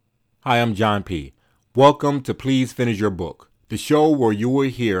Hi, I'm John P. Welcome to Please Finish Your Book, the show where you will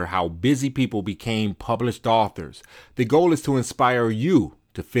hear how busy people became published authors. The goal is to inspire you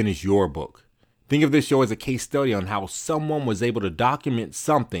to finish your book. Think of this show as a case study on how someone was able to document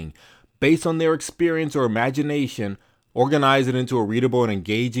something based on their experience or imagination, organize it into a readable and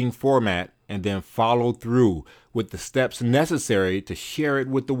engaging format, and then follow through with the steps necessary to share it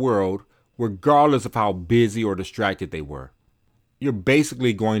with the world, regardless of how busy or distracted they were. You're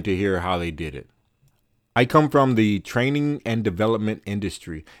basically going to hear how they did it. I come from the training and development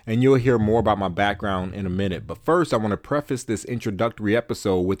industry, and you'll hear more about my background in a minute. But first, I want to preface this introductory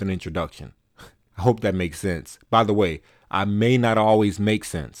episode with an introduction. I hope that makes sense. By the way, I may not always make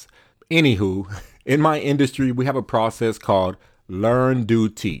sense. Anywho, in my industry, we have a process called learn, do,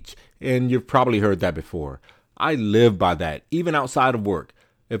 teach. And you've probably heard that before. I live by that, even outside of work.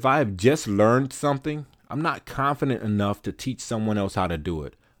 If I have just learned something, I'm not confident enough to teach someone else how to do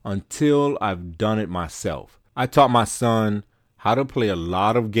it until I've done it myself. I taught my son how to play a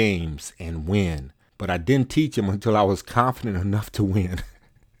lot of games and win, but I didn't teach him until I was confident enough to win.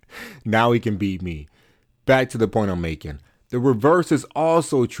 Now he can beat me. Back to the point I'm making. The reverse is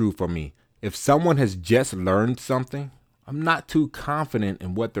also true for me. If someone has just learned something, I'm not too confident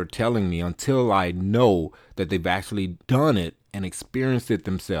in what they're telling me until I know that they've actually done it and experienced it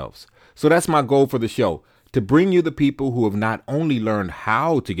themselves. So that's my goal for the show, to bring you the people who have not only learned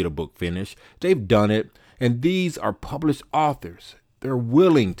how to get a book finished, they've done it, and these are published authors. They're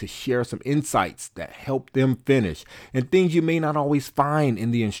willing to share some insights that help them finish and things you may not always find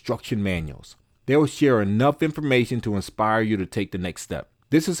in the instruction manuals. They'll share enough information to inspire you to take the next step.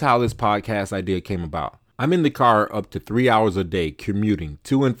 This is how this podcast idea came about. I'm in the car up to 3 hours a day commuting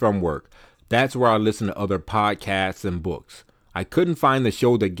to and from work. That's where I listen to other podcasts and books. I couldn't find the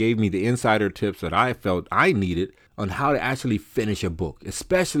show that gave me the insider tips that I felt I needed on how to actually finish a book,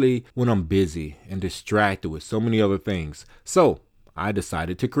 especially when I'm busy and distracted with so many other things. So I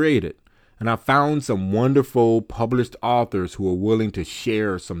decided to create it. And I found some wonderful published authors who are willing to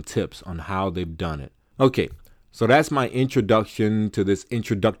share some tips on how they've done it. Okay, so that's my introduction to this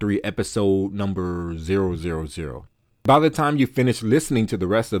introductory episode number 000. By the time you finish listening to the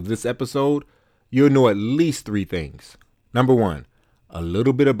rest of this episode, you'll know at least 3 things. Number 1, a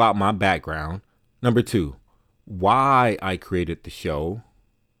little bit about my background. Number 2, why I created the show.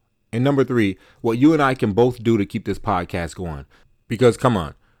 And number 3, what you and I can both do to keep this podcast going. Because come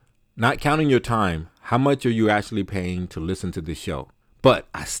on, not counting your time, how much are you actually paying to listen to this show? But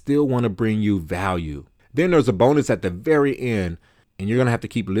I still want to bring you value. Then there's a bonus at the very end, and you're going to have to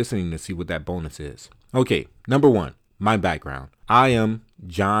keep listening to see what that bonus is. Okay, number 1, my background. I am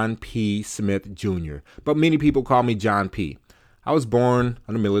John P. Smith Jr., but many people call me John P. I was born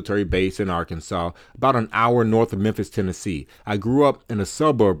on a military base in Arkansas, about an hour north of Memphis, Tennessee. I grew up in a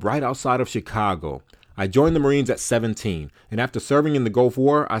suburb right outside of Chicago. I joined the Marines at 17, and after serving in the Gulf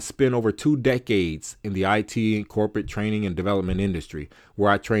War, I spent over 2 decades in the IT and corporate training and development industry,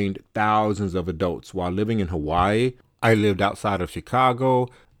 where I trained thousands of adults while living in Hawaii. I lived outside of Chicago,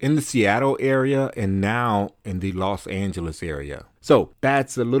 in the Seattle area, and now in the Los Angeles area. So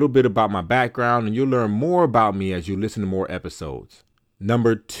that's a little bit about my background, and you'll learn more about me as you listen to more episodes.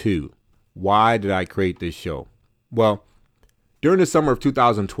 Number 2, why did I create this show? Well, during the summer of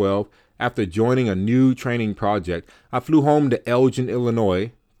 2012, after joining a new training project, I flew home to Elgin,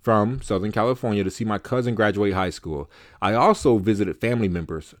 Illinois from Southern California to see my cousin graduate high school. I also visited family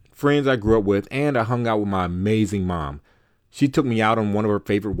members, friends I grew up with, and I hung out with my amazing mom. She took me out on one of her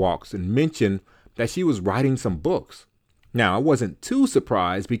favorite walks and mentioned that she was writing some books. Now, I wasn't too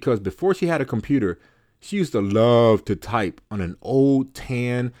surprised because before she had a computer, she used to love to type on an old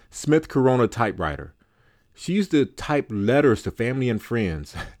tan Smith Corona typewriter. She used to type letters to family and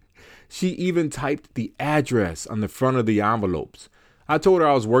friends. She even typed the address on the front of the envelopes. I told her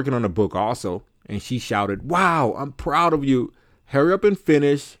I was working on a book also, and she shouted, "Wow, I'm proud of you. Hurry up and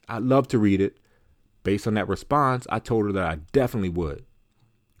finish. I'd love to read it." Based on that response, I told her that I definitely would.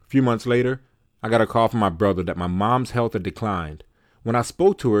 A few months later, I got a call from my brother that my mom's health had declined. When I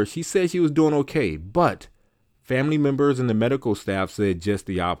spoke to her, she said she was doing okay, but family members and the medical staff said just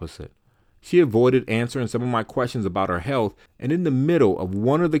the opposite. She avoided answering some of my questions about her health, and in the middle of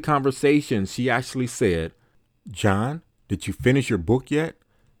one of the conversations, she actually said, "John, did you finish your book yet?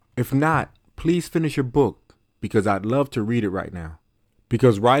 If not, please finish your book because I'd love to read it right now."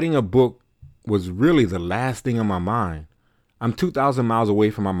 Because writing a book was really the last thing on my mind. I'm 2,000 miles away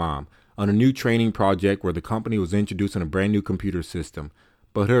from my mom on a new training project where the company was introducing a brand new computer system.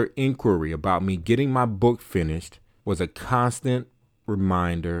 But her inquiry about me getting my book finished was a constant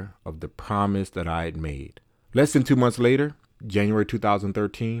reminder of the promise that I had made. Less than 2 months later, January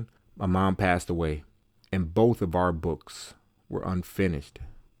 2013, my mom passed away, and both of our books were unfinished.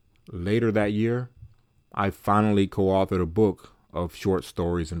 Later that year, I finally co-authored a book of short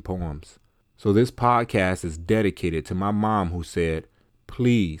stories and poems. So this podcast is dedicated to my mom who said,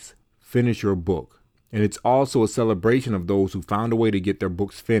 please finish your book. And it's also a celebration of those who found a way to get their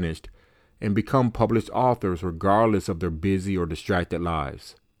books finished and become published authors regardless of their busy or distracted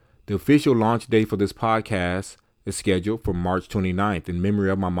lives. The official launch date for this podcast is scheduled for March 29th in memory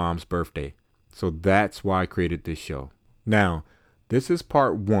of my mom's birthday. So that's why I created this show. Now, this is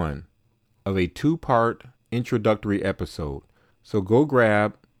part 1 of a 2-part introductory episode. So go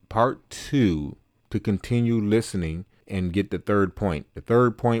grab part 2 to continue listening and get the third point. The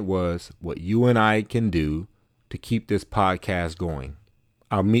third point was what you and I can do to keep this podcast going.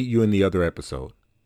 I'll meet you in the other episode.